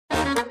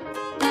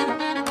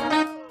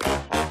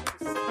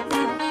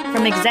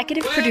From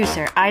executive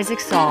producer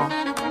Isaac Saul,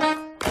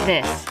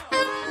 this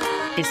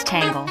is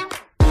Tangle.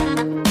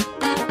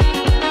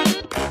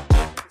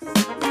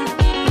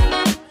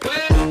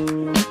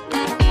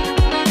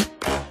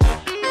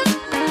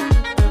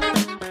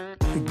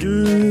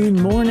 Good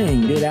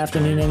morning, good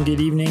afternoon, and good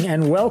evening,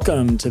 and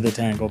welcome to the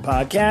Tangle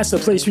Podcast, a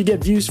place we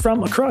get views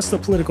from across the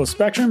political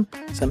spectrum,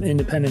 some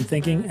independent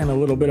thinking, and a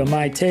little bit of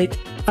my take.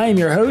 I am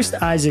your host,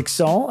 Isaac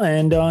Saul,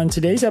 and on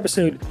today's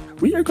episode,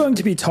 we are going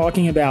to be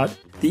talking about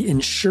the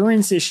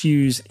insurance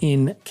issues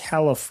in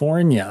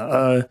California.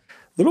 A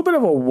little bit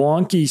of a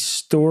wonky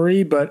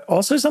story, but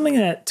also something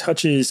that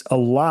touches a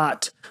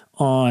lot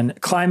on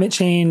climate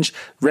change,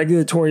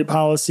 regulatory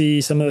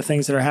policy, some of the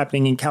things that are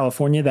happening in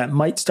California that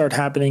might start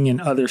happening in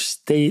other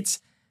states.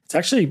 It's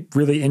actually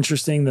really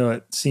interesting, though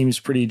it seems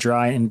pretty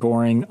dry and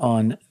boring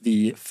on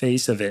the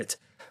face of it.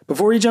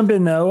 Before we jump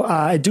in, though,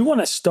 I do want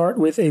to start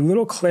with a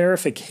little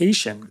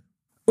clarification.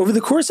 Over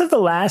the course of the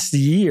last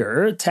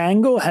year,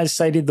 Tangle has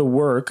cited the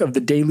work of the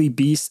Daily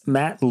Beast's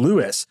Matt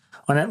Lewis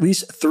on at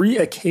least 3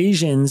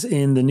 occasions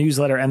in the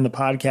newsletter and the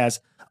podcast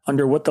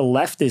under What the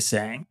Left is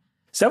Saying.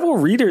 Several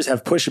readers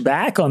have pushed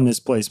back on this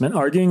placement,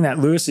 arguing that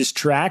Lewis's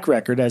track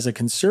record as a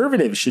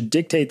conservative should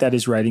dictate that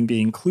his writing be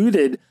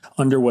included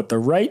under What the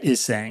Right is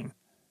Saying.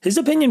 His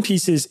opinion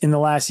pieces in the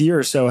last year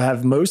or so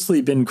have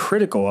mostly been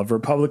critical of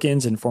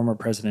Republicans and former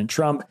President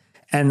Trump,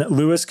 and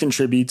Lewis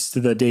contributes to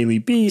the Daily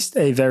Beast,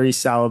 a very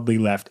solidly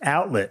left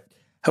outlet.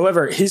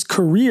 However, his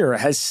career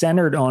has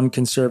centered on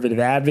conservative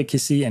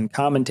advocacy and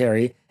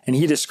commentary, and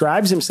he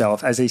describes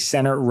himself as a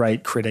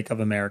center-right critic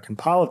of American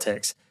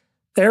politics.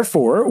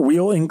 Therefore,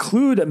 we'll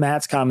include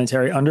Matt's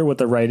commentary under What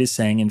the Right is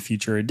Saying in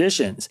future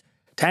editions.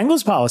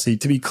 Tangle's policy,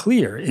 to be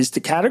clear, is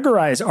to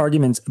categorize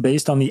arguments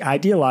based on the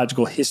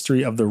ideological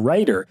history of the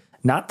writer,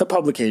 not the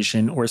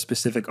publication or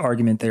specific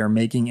argument they are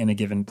making in a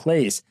given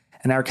place.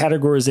 And our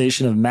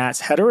categorization of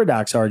Matt's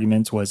heterodox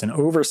arguments was an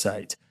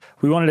oversight.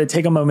 We wanted to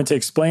take a moment to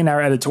explain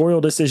our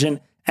editorial decision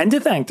and to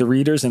thank the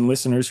readers and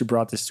listeners who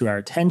brought this to our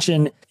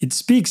attention. It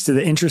speaks to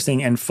the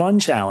interesting and fun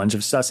challenge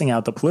of sussing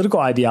out the political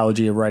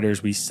ideology of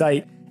writers we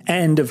cite,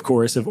 and, of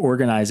course, of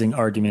organizing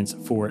arguments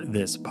for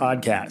this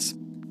podcast.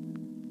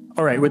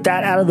 All right, with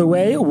that out of the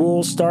way,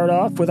 we'll start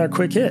off with our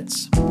quick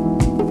hits.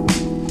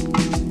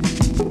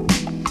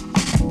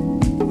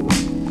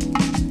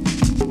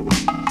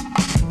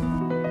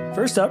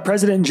 First up,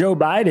 President Joe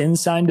Biden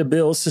signed a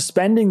bill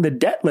suspending the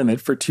debt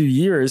limit for 2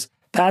 years,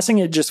 passing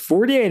it just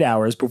 48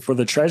 hours before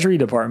the Treasury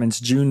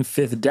Department's June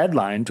 5th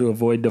deadline to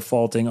avoid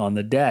defaulting on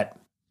the debt.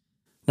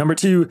 Number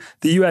 2,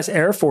 the U.S.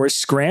 Air Force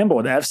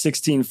scrambled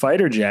F-16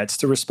 fighter jets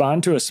to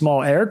respond to a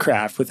small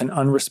aircraft with an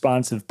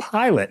unresponsive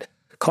pilot,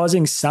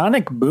 causing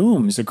sonic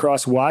booms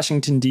across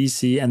Washington,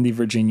 D.C. and the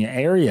Virginia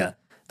area.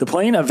 The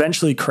plane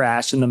eventually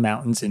crashed in the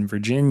mountains in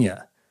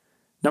Virginia.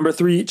 Number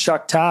 3,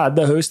 Chuck Todd,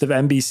 the host of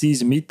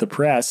NBC's Meet the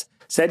Press,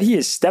 said he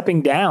is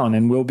stepping down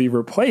and will be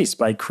replaced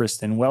by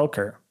Kristen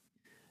Welker.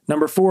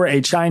 Number 4,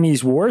 a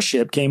Chinese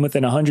warship came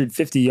within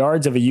 150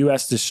 yards of a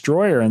U.S.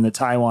 destroyer in the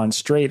Taiwan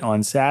Strait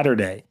on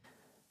Saturday.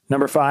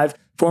 Number 5,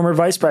 former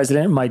Vice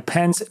President Mike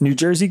Pence, New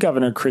Jersey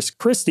Governor Chris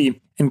Christie,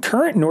 and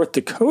current North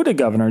Dakota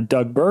Governor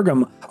Doug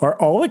Burgum are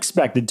all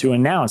expected to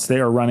announce they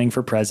are running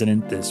for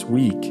president this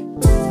week.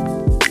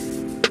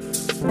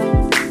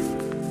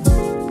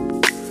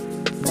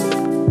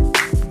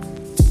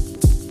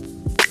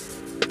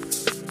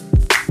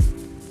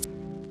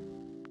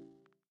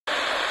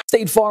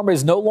 State Farm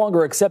is no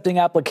longer accepting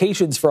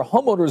applications for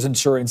homeowners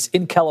insurance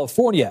in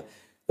California.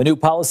 The new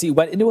policy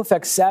went into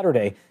effect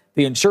Saturday.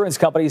 The insurance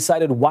company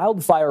cited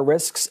wildfire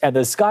risks and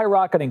the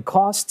skyrocketing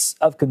costs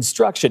of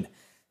construction.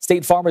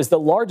 State Farm is the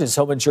largest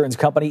home insurance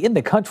company in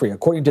the country,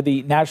 according to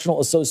the National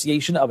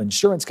Association of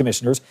Insurance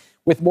Commissioners,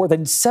 with more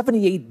than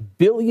 $78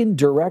 billion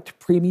direct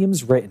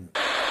premiums written.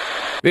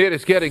 It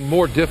is getting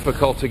more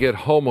difficult to get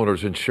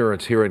homeowners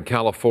insurance here in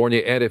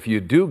California, and if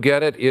you do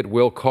get it, it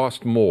will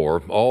cost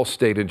more.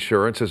 Allstate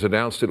Insurance has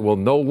announced it will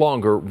no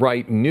longer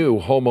write new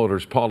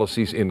homeowners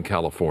policies in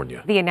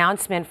California. The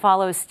announcement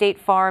follows State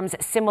Farm's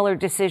similar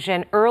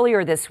decision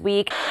earlier this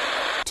week.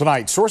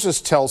 Tonight,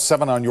 sources tell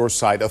 7 on Your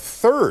Side a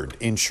third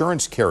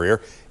insurance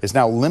carrier is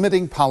now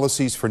limiting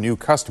policies for new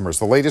customers.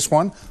 The latest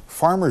one,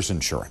 Farmers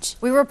Insurance.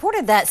 We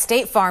reported that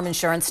State Farm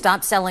Insurance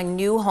stopped selling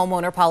new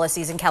homeowner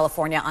policies in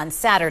California on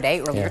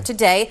Saturday. Earlier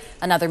today,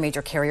 another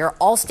major carrier,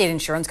 Allstate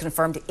Insurance,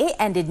 confirmed it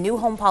ended new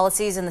home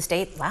policies in the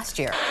state last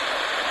year.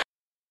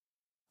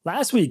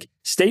 Last week,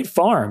 State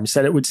Farm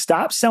said it would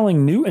stop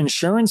selling new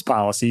insurance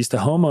policies to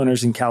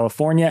homeowners in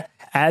California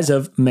as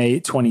of May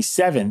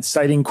 27th,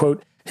 citing,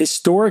 quote,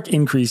 historic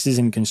increases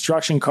in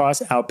construction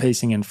costs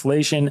outpacing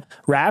inflation,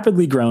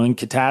 rapidly growing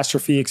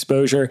catastrophe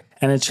exposure,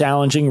 and a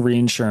challenging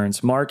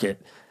reinsurance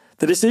market.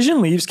 The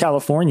decision leaves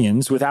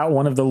Californians without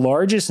one of the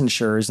largest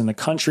insurers in the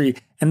country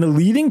and the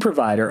leading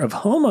provider of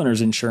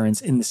homeowners insurance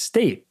in the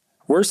state,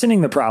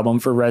 worsening the problem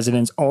for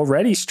residents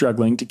already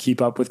struggling to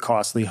keep up with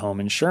costly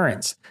home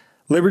insurance.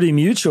 Liberty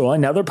Mutual,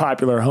 another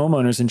popular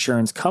homeowners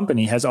insurance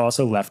company, has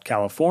also left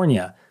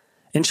California.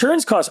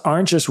 Insurance costs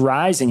aren't just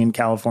rising in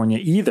California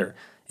either.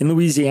 In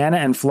Louisiana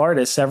and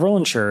Florida, several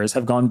insurers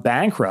have gone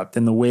bankrupt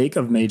in the wake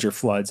of major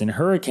floods and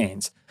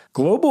hurricanes.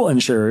 Global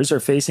insurers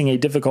are facing a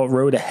difficult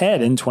road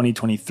ahead in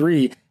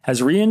 2023 as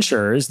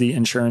reinsurers, the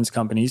insurance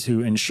companies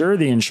who insure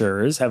the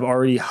insurers, have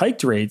already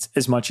hiked rates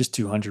as much as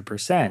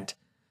 200%.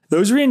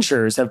 Those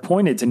reinsurers have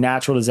pointed to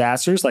natural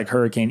disasters like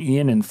Hurricane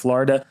Ian in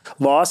Florida,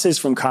 losses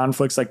from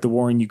conflicts like the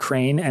war in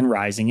Ukraine, and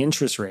rising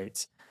interest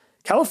rates.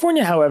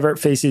 California, however,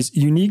 faces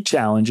unique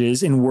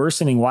challenges in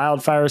worsening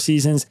wildfire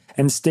seasons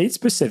and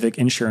state-specific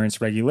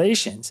insurance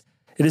regulations.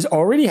 It has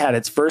already had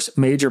its first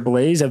major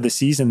blaze of the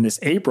season this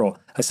April,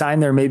 a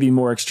sign there may be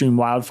more extreme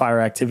wildfire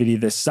activity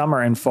this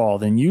summer and fall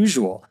than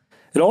usual.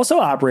 It also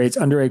operates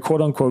under a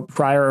quote-unquote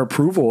prior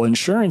approval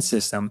insurance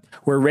system,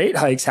 where rate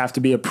hikes have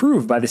to be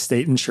approved by the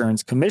state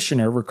insurance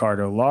commissioner,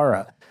 Ricardo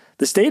Lara.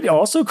 The state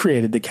also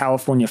created the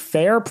California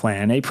FAIR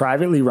Plan, a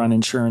privately run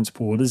insurance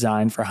pool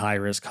designed for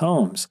high-risk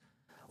homes.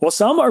 While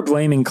some are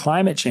blaming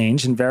climate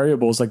change and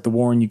variables like the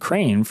war in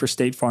Ukraine for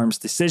State Farm's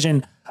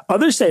decision,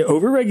 others say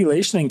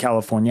overregulation in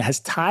California has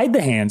tied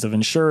the hands of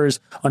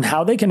insurers on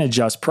how they can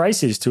adjust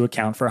prices to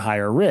account for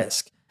higher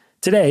risk.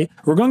 Today,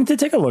 we're going to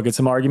take a look at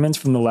some arguments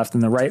from the left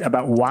and the right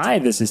about why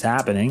this is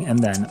happening, and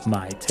then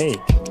my take.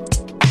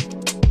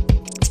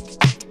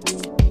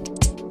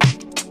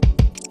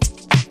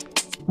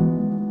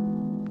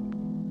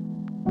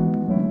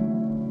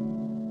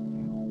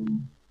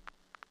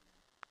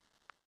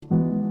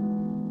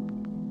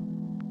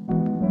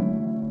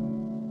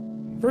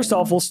 First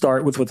off, we'll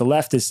start with what the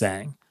left is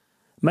saying.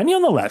 Many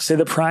on the left say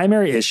the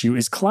primary issue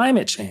is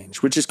climate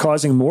change, which is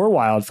causing more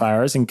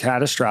wildfires and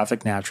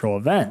catastrophic natural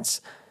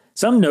events.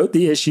 Some note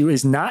the issue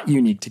is not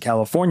unique to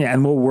California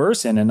and will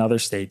worsen in other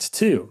states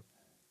too.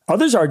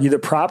 Others argue the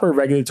proper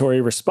regulatory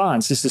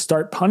response is to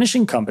start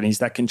punishing companies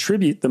that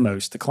contribute the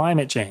most to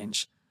climate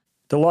change.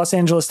 The Los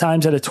Angeles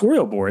Times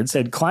editorial board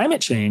said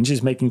climate change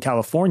is making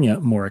California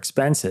more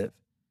expensive.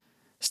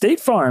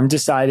 State Farm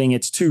deciding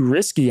it's too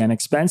risky and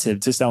expensive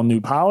to sell new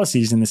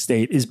policies in the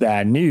state is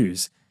bad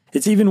news.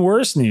 It's even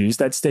worse news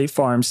that State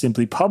Farm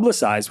simply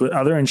publicized what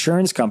other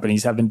insurance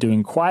companies have been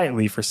doing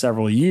quietly for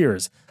several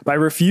years by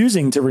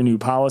refusing to renew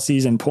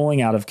policies and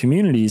pulling out of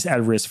communities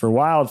at risk for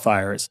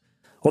wildfires.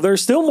 While there are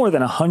still more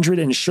than 100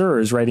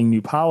 insurers writing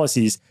new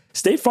policies,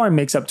 State Farm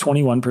makes up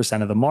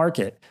 21% of the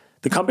market.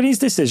 The company's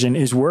decision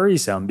is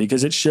worrisome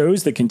because it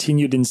shows the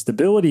continued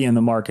instability in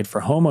the market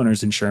for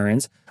homeowners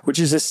insurance, which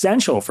is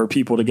essential for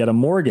people to get a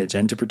mortgage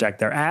and to protect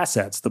their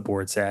assets, the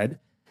board said.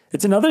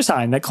 It's another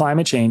sign that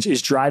climate change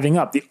is driving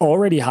up the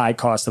already high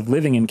cost of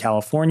living in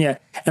California,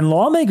 and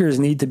lawmakers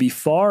need to be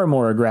far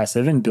more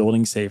aggressive in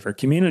building safer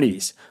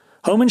communities.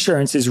 Home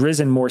insurance has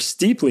risen more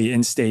steeply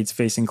in states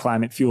facing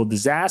climate-fueled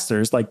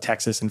disasters like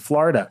Texas and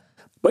Florida.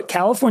 But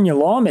California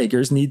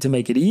lawmakers need to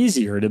make it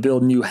easier to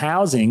build new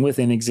housing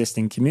within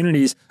existing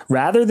communities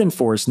rather than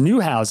force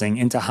new housing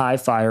into high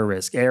fire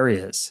risk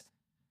areas.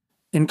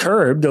 In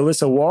Curbed,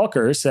 Alyssa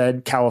Walker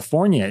said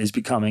California is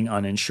becoming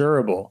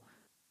uninsurable.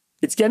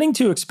 It's getting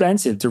too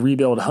expensive to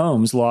rebuild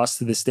homes lost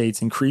to the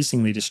state's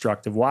increasingly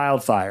destructive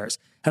wildfires,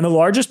 and the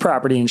largest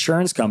property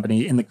insurance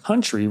company in the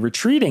country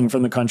retreating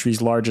from the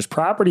country's largest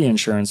property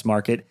insurance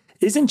market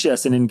isn't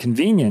just an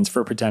inconvenience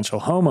for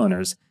potential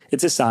homeowners,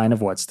 it's a sign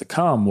of what's to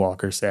come,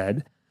 Walker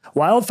said.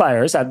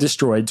 Wildfires have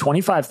destroyed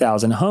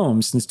 25,000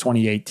 homes since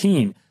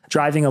 2018,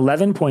 driving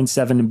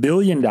 $11.7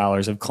 billion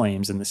of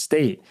claims in the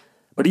state.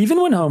 But even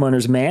when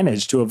homeowners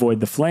manage to avoid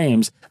the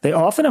flames, they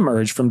often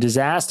emerge from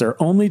disaster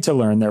only to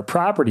learn their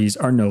properties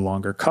are no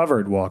longer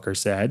covered, Walker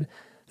said.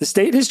 The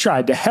state has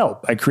tried to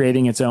help by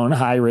creating its own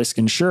high-risk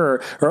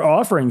insurer or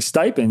offering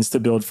stipends to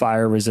build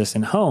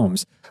fire-resistant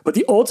homes. But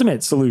the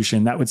ultimate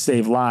solution that would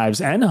save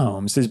lives and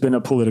homes has been a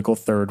political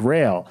third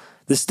rail.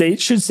 The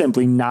state should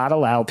simply not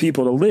allow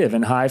people to live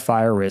in high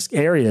fire risk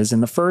areas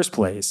in the first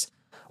place.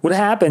 What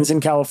happens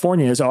in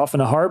California is often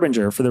a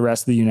harbinger for the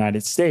rest of the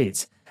United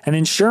States. And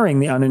insuring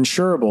the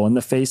uninsurable in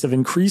the face of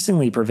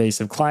increasingly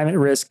pervasive climate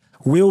risk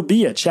will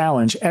be a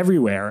challenge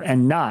everywhere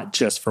and not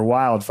just for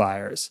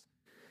wildfires.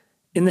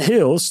 In the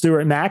Hill,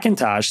 Stuart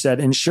McIntosh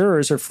said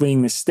insurers are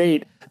fleeing the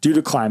state due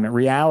to climate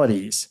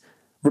realities.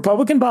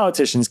 Republican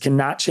politicians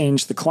cannot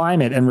change the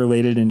climate and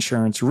related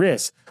insurance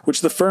risks,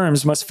 which the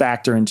firms must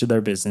factor into their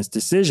business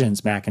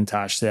decisions,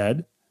 McIntosh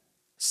said.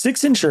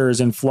 6 insurers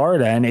in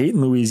Florida and 8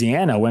 in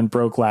Louisiana went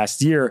broke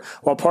last year,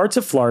 while parts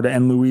of Florida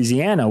and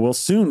Louisiana will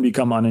soon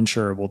become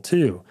uninsurable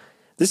too.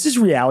 This is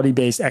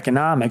reality-based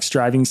economics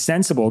driving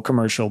sensible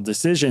commercial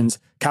decisions.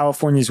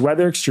 California's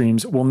weather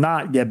extremes will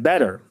not get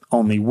better,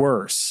 only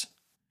worse.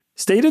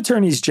 State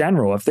attorneys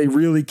general, if they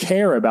really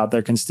care about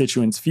their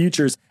constituents'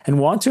 futures and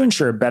want to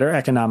ensure better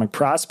economic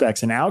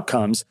prospects and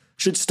outcomes,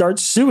 should start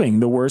suing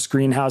the worst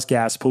greenhouse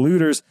gas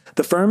polluters,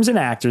 the firms and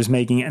actors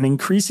making an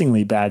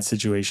increasingly bad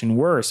situation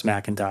worse,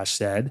 McIntosh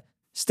said.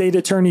 State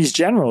attorneys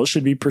general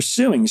should be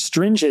pursuing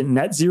stringent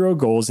net zero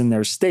goals in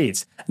their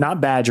states, not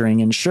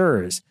badgering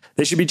insurers.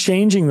 They should be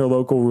changing the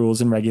local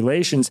rules and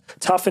regulations,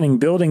 toughening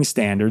building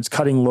standards,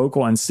 cutting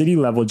local and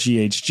city-level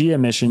GHG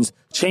emissions,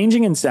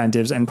 changing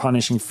incentives, and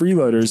punishing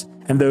freeloaders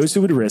and those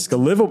who would risk a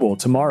livable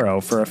tomorrow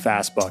for a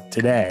fast buck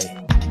today.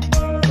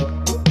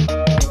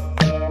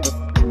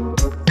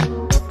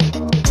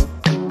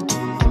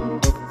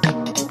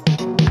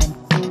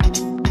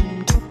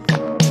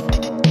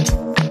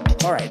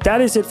 All right,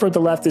 that is it for what the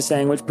left is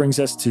saying, which brings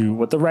us to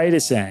what the right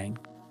is saying.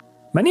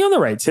 Many on the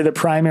right say the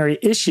primary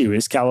issue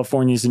is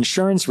California's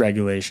insurance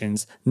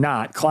regulations,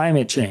 not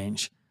climate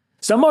change.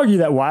 Some argue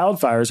that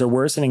wildfires are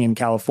worsening in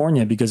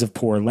California because of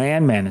poor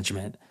land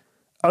management.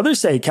 Others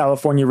say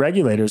California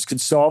regulators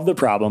could solve the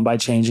problem by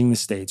changing the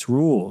state's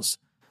rules.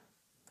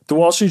 The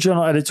Wall Street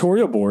Journal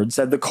editorial board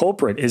said the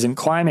culprit isn't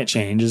climate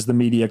change, as the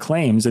media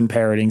claims in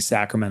parroting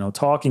Sacramento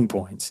talking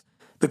points.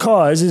 The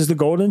cause is the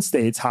Golden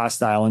State's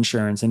hostile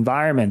insurance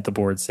environment, the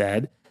board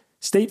said.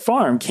 State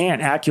Farm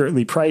can't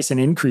accurately price and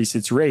increase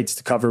its rates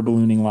to cover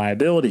ballooning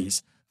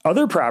liabilities.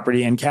 Other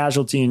property and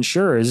casualty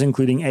insurers,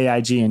 including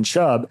AIG and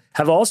Chubb,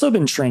 have also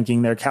been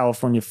shrinking their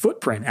California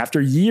footprint after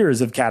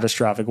years of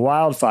catastrophic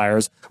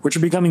wildfires, which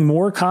are becoming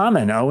more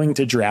common owing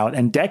to drought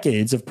and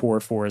decades of poor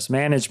forest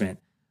management.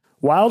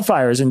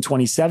 Wildfires in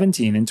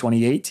 2017 and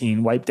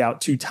 2018 wiped out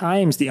 2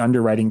 times the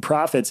underwriting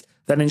profits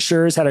that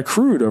insurers had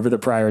accrued over the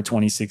prior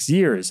 26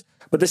 years.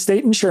 But the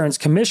state insurance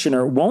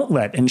commissioner won't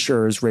let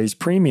insurers raise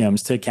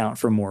premiums to account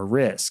for more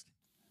risk.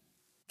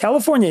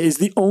 California is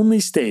the only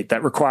state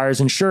that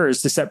requires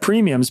insurers to set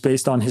premiums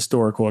based on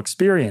historical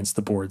experience,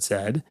 the board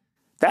said.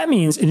 That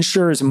means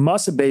insurers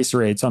must base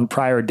rates on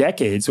prior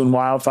decades when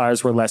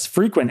wildfires were less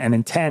frequent and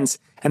intense,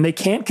 and they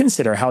can't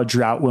consider how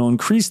drought will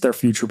increase their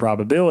future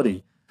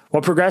probability.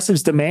 While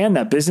progressives demand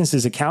that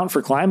businesses account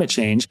for climate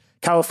change,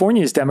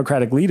 California's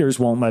Democratic leaders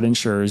won't let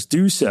insurers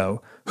do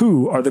so.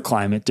 Who are the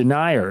climate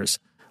deniers?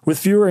 With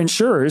fewer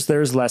insurers,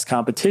 there is less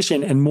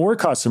competition, and more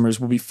customers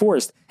will be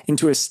forced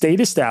into a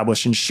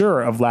state-established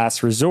insurer of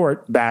last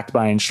resort, backed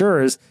by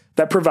insurers,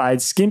 that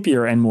provides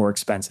skimpier and more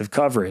expensive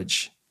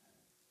coverage.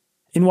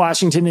 In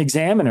Washington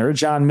Examiner,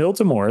 John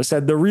Miltimore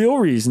said the real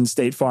reason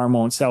State Farm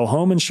won't sell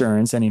home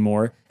insurance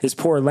anymore is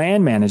poor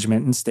land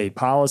management and state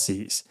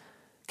policies.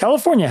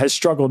 California has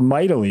struggled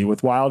mightily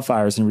with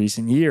wildfires in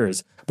recent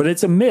years, but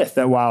it's a myth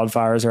that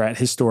wildfires are at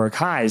historic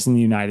highs in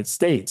the United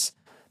States.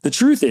 The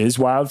truth is,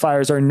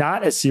 wildfires are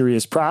not a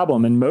serious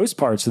problem in most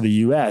parts of the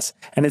U.S.,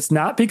 and it's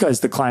not because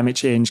the climate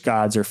change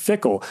gods are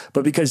fickle,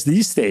 but because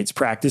these states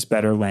practice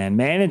better land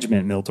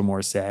management,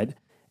 Miltimore said.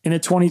 In a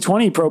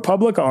 2020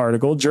 ProPublica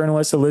article,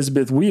 journalist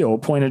Elizabeth Wheel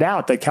pointed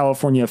out that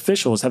California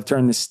officials have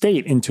turned the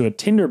state into a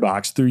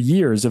tinderbox through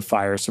years of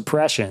fire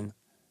suppression.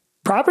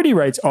 Property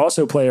rights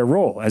also play a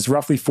role, as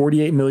roughly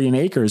 48 million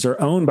acres are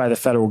owned by the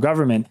federal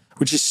government,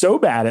 which is so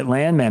bad at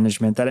land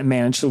management that it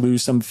managed to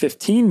lose some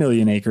 15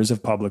 million acres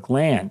of public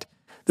land.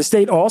 The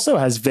state also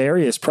has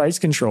various price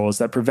controls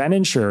that prevent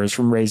insurers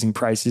from raising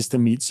prices to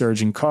meet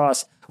surging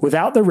costs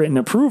without the written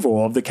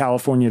approval of the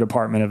California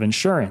Department of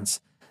Insurance.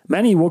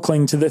 Many will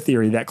cling to the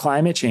theory that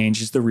climate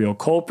change is the real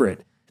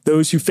culprit.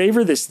 Those who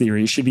favor this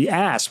theory should be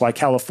asked why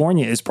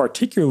California is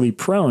particularly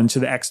prone to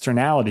the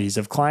externalities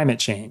of climate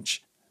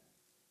change.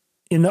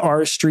 In the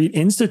R Street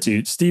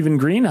Institute, Stephen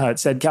Greenhut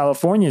said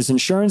California's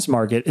insurance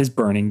market is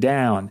burning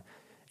down.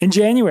 In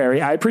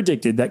January, I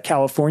predicted that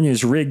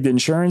California's rigged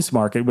insurance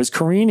market was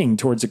careening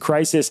towards a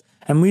crisis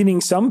and leading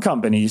some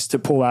companies to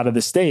pull out of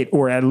the state,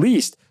 or at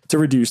least to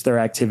reduce their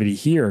activity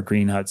here,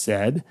 Greenhut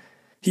said.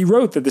 He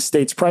wrote that the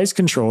state's price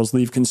controls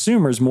leave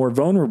consumers more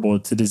vulnerable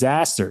to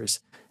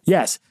disasters.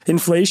 Yes,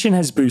 inflation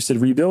has boosted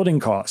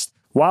rebuilding costs.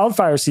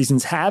 Wildfire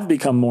seasons have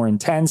become more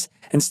intense,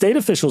 and state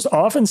officials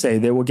often say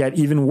they will get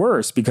even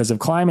worse because of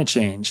climate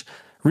change.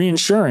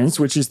 Reinsurance,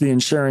 which is the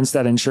insurance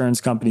that insurance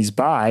companies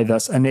buy,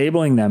 thus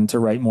enabling them to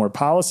write more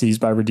policies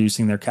by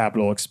reducing their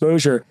capital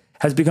exposure,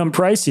 has become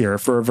pricier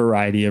for a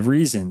variety of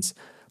reasons.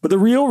 But the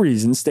real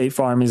reason State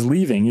Farm is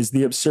leaving is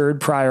the absurd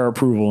prior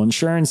approval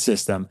insurance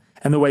system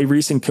and the way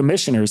recent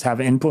commissioners have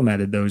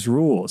implemented those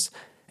rules.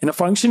 In a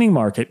functioning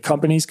market,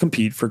 companies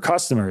compete for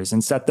customers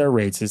and set their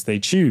rates as they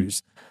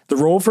choose. The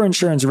role for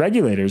insurance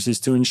regulators is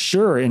to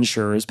ensure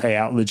insurers pay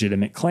out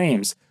legitimate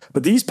claims,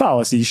 but these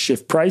policies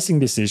shift pricing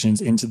decisions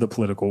into the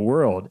political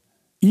world.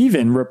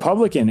 Even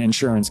Republican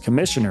insurance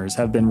commissioners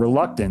have been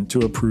reluctant to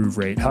approve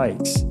rate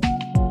hikes.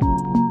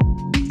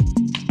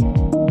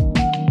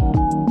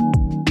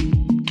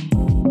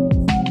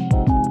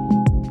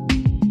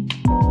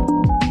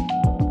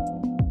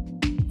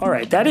 All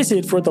right, that is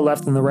it for what the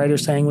left and the right are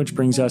saying, which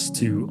brings us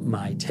to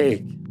my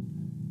take.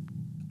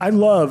 I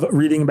love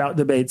reading about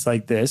debates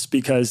like this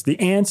because the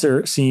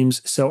answer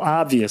seems so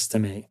obvious to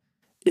me.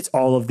 It's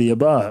all of the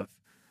above.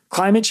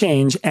 Climate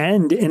change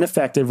and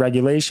ineffective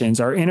regulations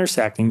are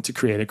intersecting to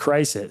create a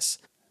crisis.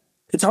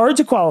 It's hard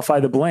to qualify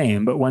the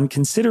blame, but when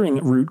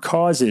considering root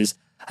causes,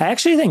 I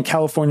actually think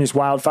California's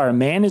wildfire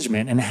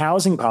management and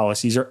housing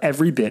policies are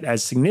every bit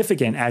as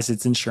significant as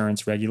its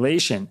insurance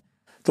regulation.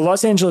 The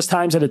Los Angeles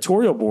Times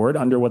editorial board,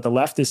 under what the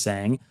left is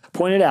saying,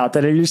 pointed out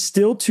that it is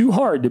still too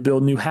hard to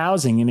build new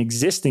housing in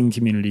existing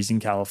communities in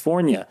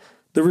California.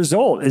 The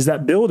result is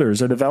that builders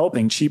are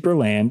developing cheaper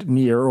land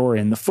near or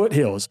in the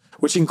foothills,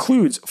 which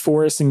includes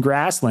forests and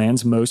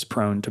grasslands most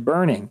prone to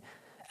burning.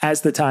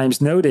 As the Times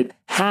noted,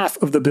 half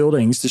of the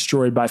buildings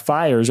destroyed by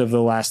fires over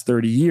the last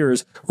 30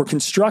 years were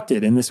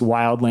constructed in this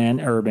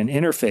wildland-urban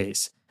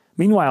interface.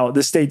 Meanwhile,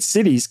 the state's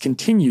cities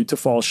continue to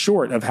fall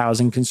short of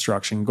housing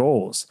construction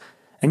goals.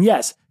 And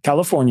yes,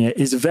 California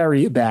is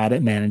very bad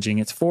at managing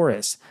its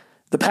forests.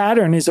 The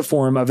pattern is a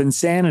form of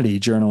insanity,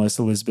 journalist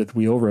Elizabeth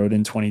Wheel wrote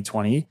in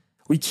 2020.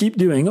 We keep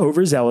doing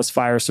overzealous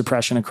fire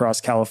suppression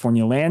across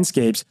California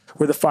landscapes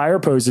where the fire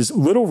poses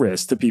little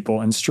risk to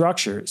people and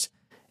structures.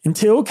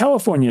 Until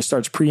California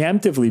starts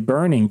preemptively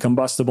burning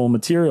combustible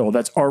material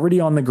that's already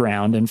on the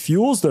ground and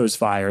fuels those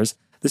fires,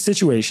 the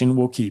situation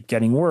will keep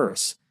getting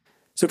worse.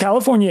 So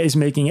California is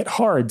making it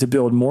hard to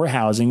build more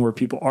housing where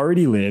people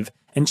already live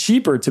and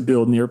cheaper to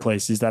build near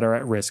places that are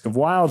at risk of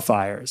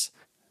wildfires.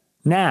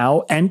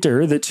 Now,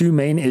 enter the two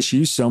main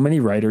issues so many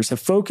writers have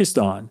focused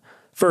on.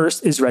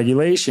 First is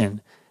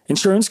regulation.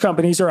 Insurance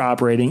companies are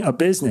operating a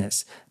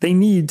business. They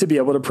need to be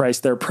able to price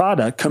their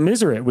product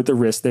commensurate with the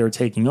risk they are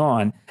taking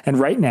on, and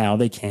right now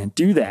they can't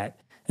do that.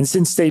 And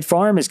since State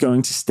Farm is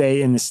going to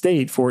stay in the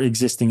state for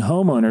existing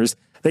homeowners,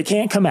 they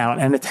can't come out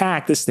and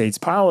attack the state's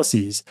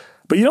policies.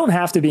 But you don't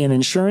have to be an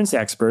insurance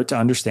expert to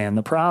understand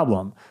the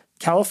problem.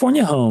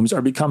 California homes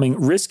are becoming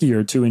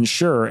riskier to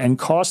insure and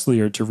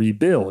costlier to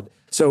rebuild,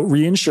 so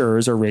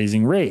reinsurers are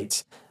raising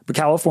rates. But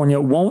California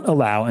won't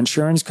allow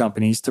insurance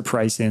companies to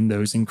price in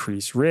those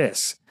increased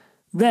risks.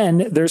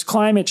 Then there's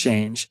climate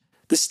change.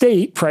 The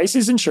state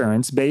prices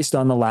insurance based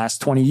on the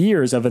last 20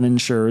 years of an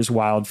insurer's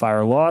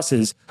wildfire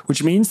losses,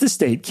 which means the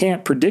state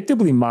can't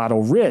predictably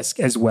model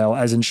risk as well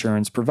as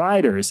insurance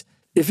providers.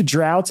 If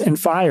droughts and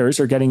fires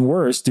are getting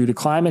worse due to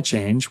climate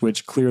change,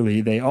 which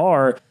clearly they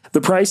are, the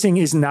pricing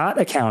is not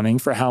accounting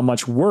for how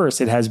much worse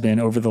it has been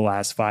over the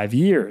last 5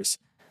 years.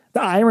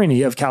 The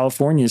irony of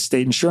California's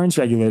state insurance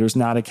regulators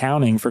not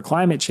accounting for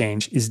climate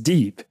change is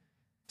deep.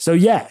 So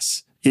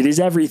yes, it is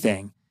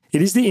everything.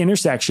 It is the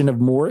intersection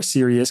of more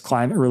serious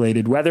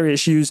climate-related weather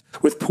issues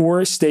with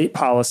poor state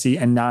policy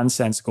and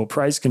nonsensical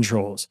price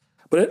controls.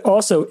 But it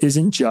also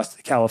isn't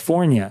just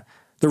California.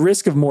 The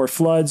risk of more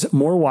floods,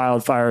 more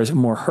wildfires,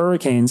 more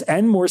hurricanes,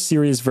 and more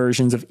serious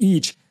versions of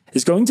each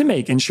is going to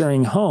make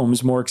insuring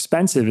homes more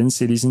expensive in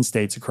cities and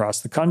states across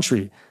the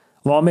country.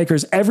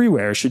 Lawmakers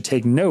everywhere should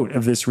take note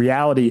of this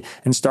reality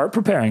and start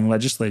preparing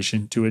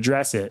legislation to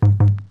address it.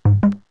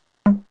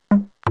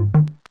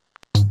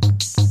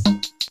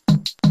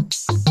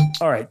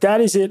 All right, that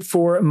is it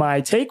for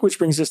my take, which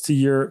brings us to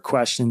your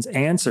questions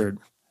answered.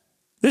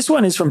 This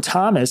one is from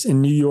Thomas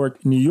in New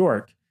York, New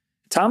York.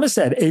 Thomas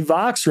said, a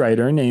Vox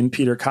writer named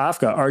Peter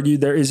Kafka argued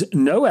there is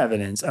no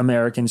evidence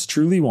Americans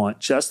truly want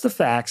just the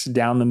facts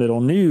down the middle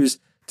news,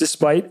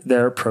 despite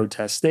their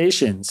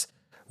protestations.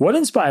 What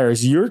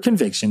inspires your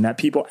conviction that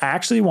people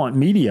actually want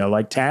media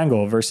like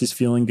Tangle versus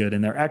feeling good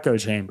in their echo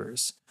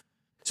chambers?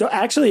 So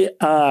actually,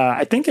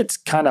 I think it's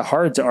kind of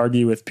hard to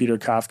argue with Peter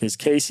Kafka's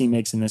case he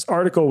makes in this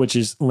article, which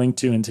is linked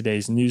to in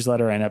today's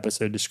newsletter and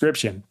episode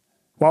description.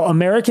 While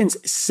Americans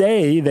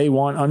say they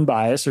want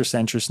unbiased or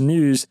centrist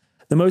news,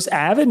 the most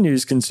avid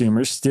news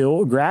consumers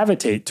still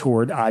gravitate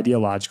toward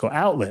ideological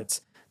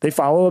outlets. They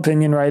follow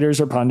opinion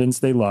writers or pundits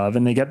they love,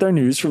 and they get their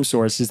news from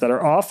sources that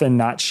are often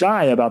not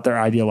shy about their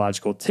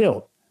ideological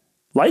tilt.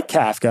 Like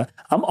Kafka,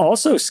 I'm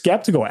also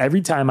skeptical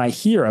every time I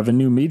hear of a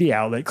new media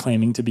outlet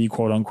claiming to be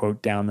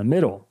quote-unquote down the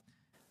middle.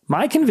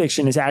 My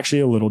conviction is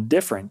actually a little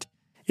different.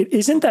 It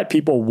isn't that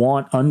people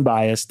want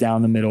unbiased,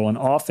 down the middle, and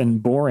often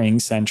boring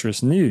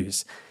centrist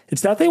news.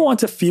 It's that they want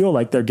to feel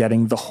like they're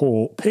getting the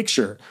whole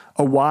picture,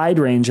 a wide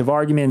range of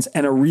arguments,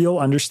 and a real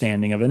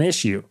understanding of an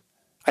issue.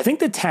 I think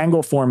the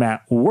Tangle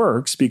format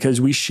works because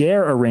we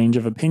share a range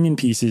of opinion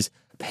pieces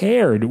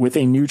paired with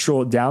a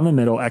neutral,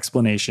 down-the-middle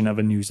explanation of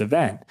a news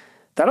event.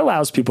 That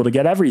allows people to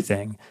get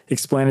everything: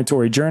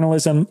 explanatory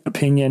journalism,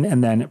 opinion,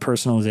 and then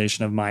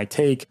personalization of my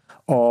take,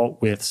 all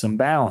with some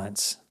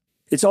balance.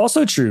 It's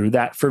also true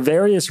that for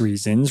various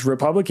reasons,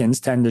 Republicans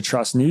tend to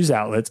trust news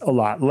outlets a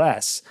lot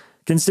less.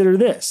 Consider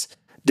this.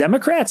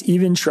 Democrats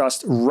even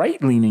trust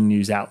right-leaning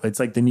news outlets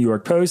like the New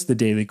York Post, the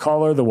Daily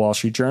Caller, the Wall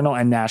Street Journal,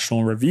 and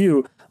National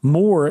Review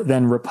more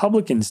than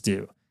Republicans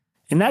do.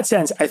 In that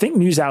sense, I think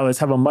news outlets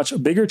have a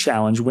much bigger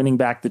challenge winning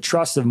back the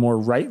trust of more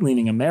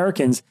right-leaning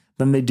Americans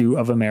than they do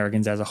of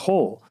Americans as a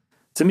whole.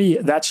 To me,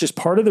 that's just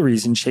part of the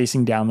reason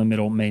chasing down the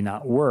middle may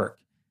not work.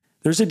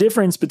 There's a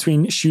difference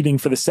between shooting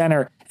for the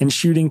center and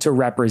shooting to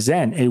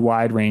represent a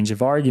wide range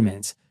of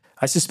arguments.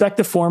 I suspect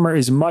the former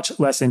is much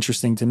less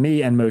interesting to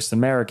me and most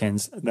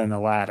Americans than the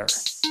latter.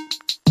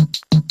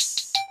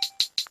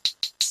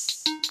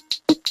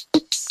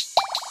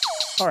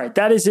 All right,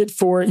 that is it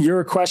for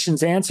your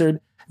questions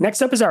answered.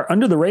 Next up is our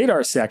Under the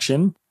Radar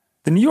section.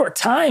 The New York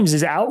Times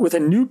is out with a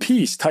new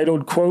piece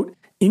titled, quote,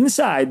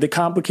 Inside the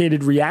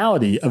Complicated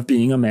Reality of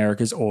Being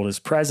America's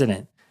Oldest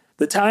President.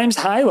 The Times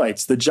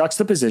highlights the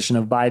juxtaposition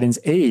of Biden's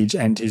age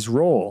and his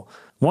role.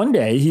 One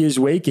day, he is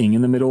waking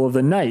in the middle of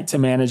the night to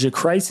manage a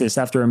crisis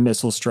after a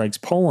missile strikes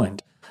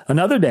Poland.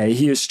 Another day,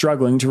 he is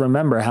struggling to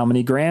remember how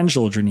many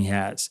grandchildren he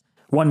has.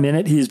 One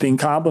minute, he is being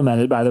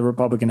complimented by the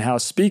Republican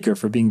House Speaker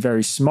for being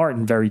very smart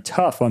and very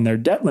tough on their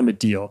debt limit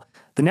deal.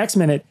 The next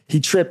minute, he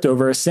tripped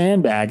over a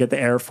sandbag at the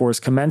Air Force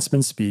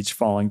commencement speech,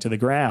 falling to the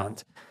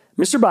ground.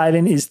 Mr.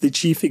 Biden is the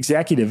chief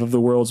executive of the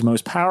world's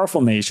most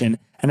powerful nation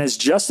and has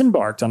just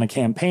embarked on a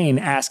campaign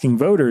asking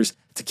voters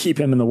to keep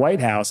him in the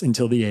White House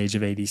until the age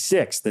of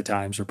 86, the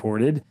Times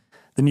reported.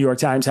 The New York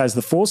Times has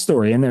the full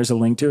story, and there's a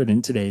link to it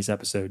in today's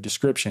episode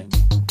description.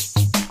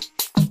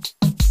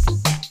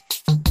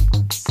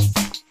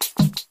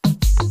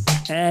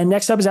 And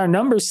next up is our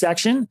numbers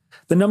section.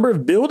 The number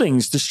of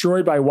buildings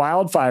destroyed by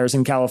wildfires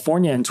in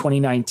California in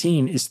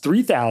 2019 is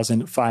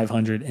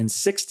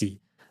 3,560.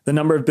 The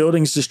number of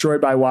buildings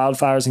destroyed by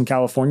wildfires in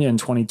California in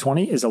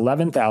 2020 is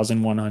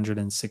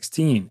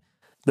 11,116.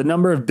 The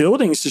number of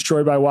buildings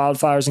destroyed by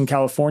wildfires in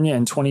California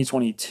in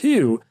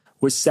 2022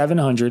 was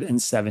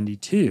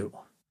 772.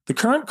 The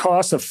current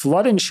cost of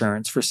flood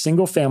insurance for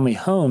single-family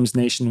homes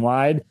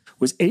nationwide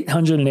was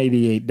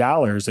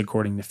 $888,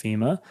 according to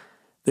FEMA.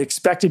 The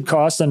expected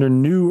cost under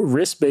new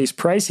risk-based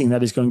pricing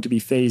that is going to be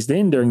phased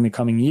in during the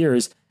coming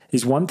years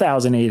is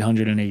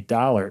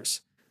 $1,808.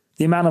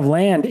 The amount of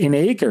land in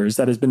acres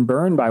that has been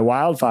burned by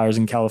wildfires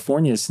in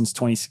California since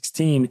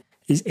 2016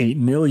 is 8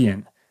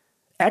 million.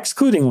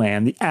 Excluding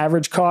land, the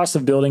average cost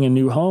of building a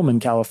new home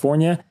in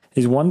California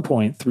is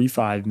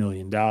 $1.35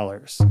 million. All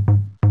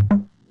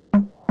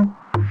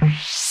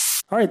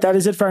right, that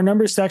is it for our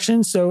numbers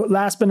section. So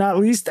last but not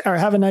least, our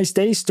Have a Nice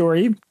Day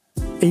story.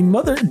 A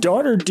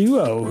mother-daughter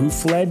duo who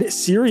fled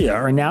Syria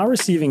are now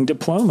receiving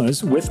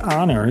diplomas with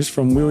honors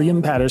from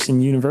William Patterson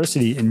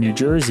University in New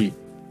Jersey.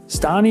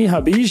 Stani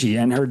Habiji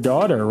and her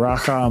daughter,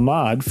 Raha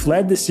Ahmad,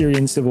 fled the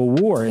Syrian civil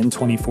war in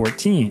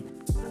 2014.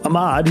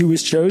 Ahmad, who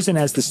was chosen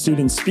as the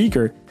student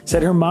speaker,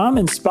 said her mom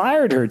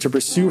inspired her to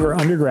pursue her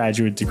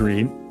undergraduate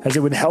degree as it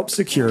would help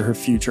secure her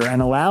future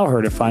and allow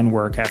her to find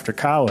work after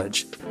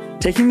college.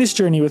 Taking this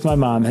journey with my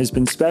mom has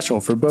been special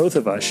for both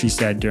of us, she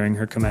said during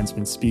her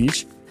commencement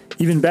speech.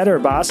 Even better,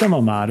 Bassem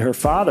Ahmad, her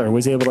father,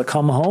 was able to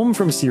come home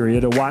from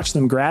Syria to watch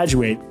them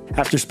graduate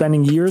after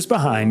spending years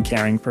behind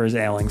caring for his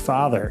ailing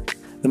father.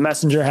 The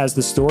Messenger has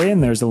the story,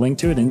 and there's a link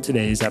to it in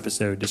today's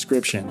episode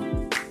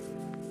description.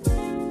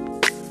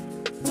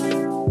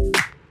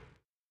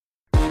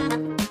 All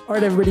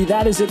right, everybody,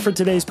 that is it for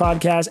today's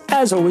podcast.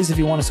 As always, if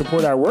you want to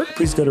support our work,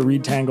 please go to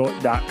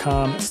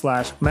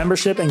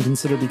readtangle.com/membership and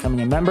consider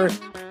becoming a member.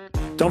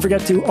 Don't forget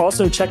to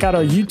also check out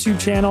our YouTube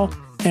channel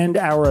and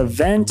our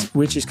event,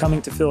 which is coming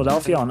to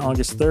Philadelphia on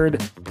August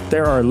 3rd.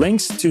 There are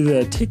links to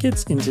the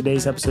tickets in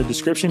today's episode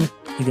description.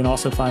 You can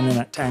also find them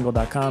at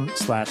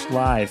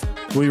tangle.com/live.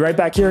 We'll be right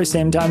back here,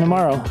 same time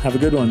tomorrow. Have a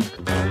good one.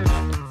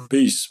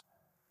 Peace.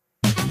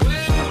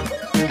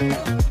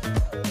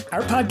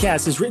 Our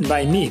podcast is written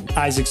by me,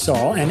 Isaac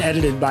Saul, and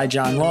edited by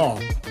John Law.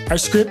 Our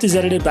script is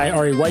edited by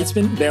Ari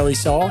Weitzman, Bailey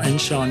Saul, and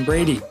Sean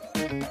Brady.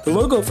 The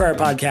logo for our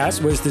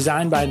podcast was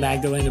designed by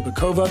Magdalena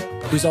Bukova,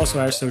 who's also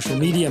our social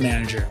media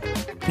manager.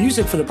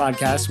 Music for the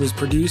podcast was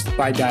produced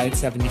by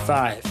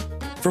Diet75.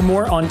 For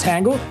more on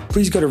Tangle,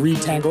 please go to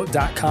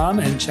readtangle.com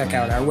and check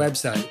out our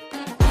website.